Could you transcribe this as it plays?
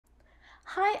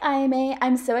Hi IMA,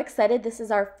 I'm so excited. This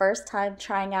is our first time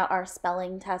trying out our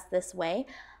spelling test this way.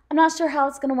 I'm not sure how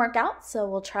it's going to work out, so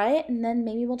we'll try it and then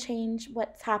maybe we'll change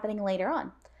what's happening later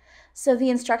on. So the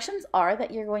instructions are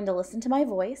that you're going to listen to my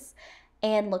voice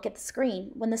and look at the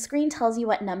screen. When the screen tells you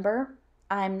what number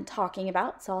I'm talking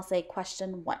about, so I'll say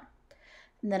question 1,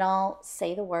 and then I'll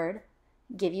say the word,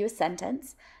 give you a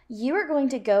sentence. You are going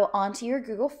to go onto your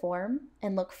Google form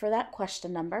and look for that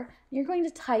question number. You're going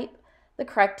to type the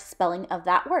correct spelling of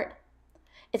that word.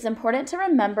 It's important to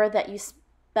remember that you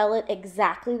spell it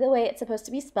exactly the way it's supposed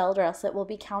to be spelled or else it will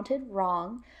be counted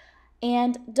wrong.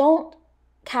 And don't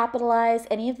capitalize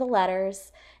any of the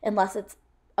letters unless it's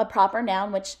a proper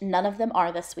noun, which none of them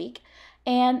are this week.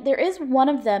 And there is one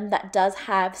of them that does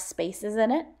have spaces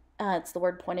in it. It's the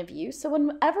word point of view. So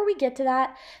whenever we get to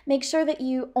that, make sure that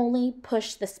you only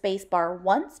push the space bar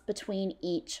once between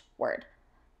each word.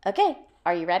 Okay,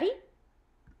 are you ready?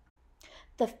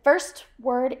 The first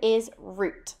word is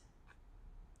root.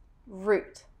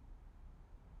 Root.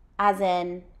 As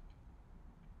in,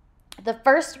 the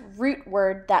first root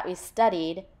word that we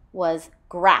studied was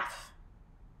graph.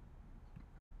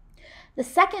 The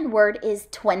second word is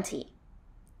 20.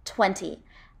 20.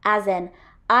 As in,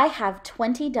 I have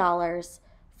 $20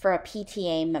 for a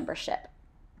PTA membership.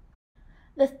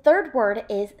 The third word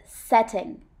is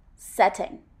setting.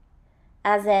 Setting.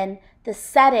 As in, the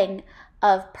setting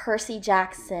of Percy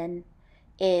Jackson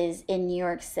is in New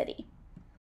York City.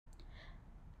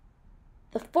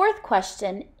 The fourth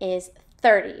question is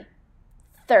 30.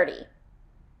 30.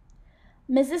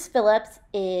 Mrs. Phillips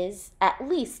is at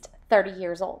least 30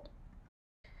 years old.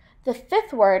 The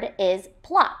fifth word is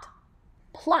plot.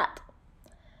 Plot.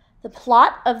 The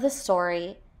plot of the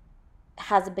story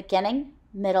has a beginning,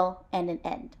 middle, and an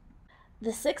end.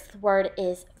 The sixth word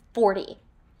is 40.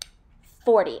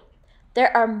 40.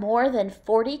 There are more than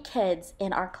 40 kids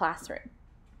in our classroom.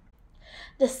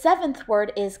 The seventh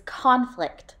word is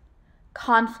conflict.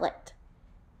 Conflict.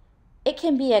 It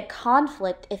can be a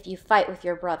conflict if you fight with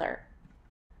your brother.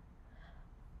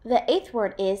 The eighth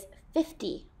word is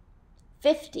 50.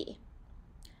 50.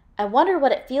 I wonder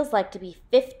what it feels like to be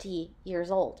 50 years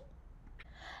old.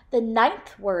 The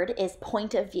ninth word is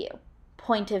point of view.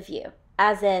 Point of view.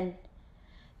 As in,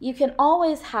 you can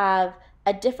always have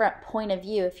a different point of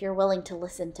view if you're willing to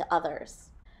listen to others.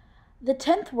 The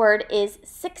 10th word is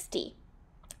 60.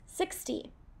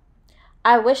 60.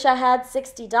 I wish I had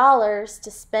 $60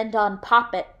 to spend on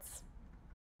poppets.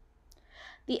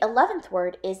 The 11th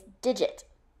word is digit.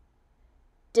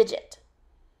 Digit.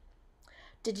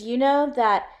 Did you know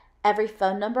that every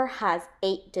phone number has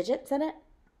 8 digits in it?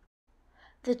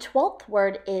 The 12th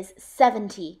word is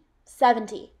 70.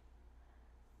 70.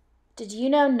 Did you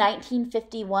know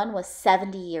 1951 was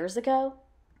 70 years ago?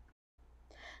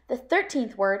 The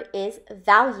 13th word is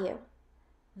value.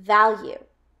 Value.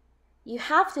 You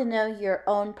have to know your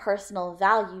own personal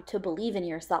value to believe in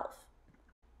yourself.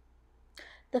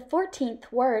 The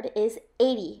 14th word is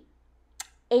 80.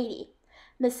 80.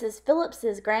 Mrs.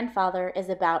 Phillips's grandfather is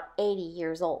about 80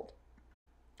 years old.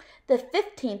 The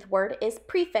 15th word is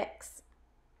prefix.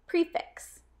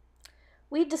 Prefix.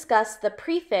 We discussed the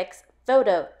prefix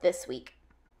photo this week.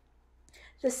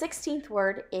 The 16th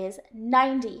word is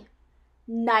 90.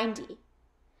 90.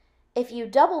 If you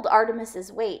doubled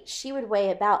Artemis's weight, she would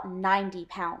weigh about 90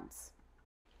 pounds.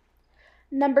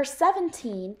 Number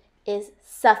 17 is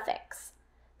suffix.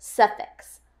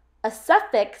 Suffix. A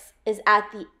suffix is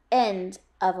at the end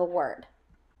of a word.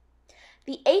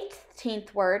 The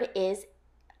 18th word is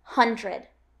 100.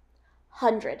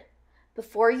 100.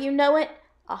 Before you know it,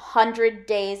 100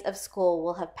 days of school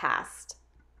will have passed.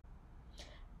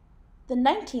 The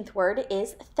 19th word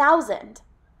is 1,000.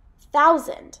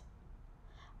 1,000.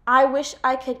 I wish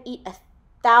I could eat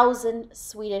 1,000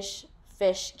 Swedish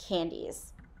fish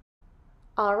candies.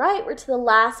 All right, we're to the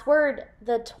last word.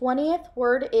 The 20th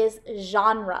word is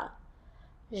genre.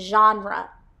 Genre.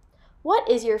 What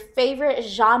is your favorite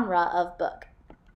genre of book?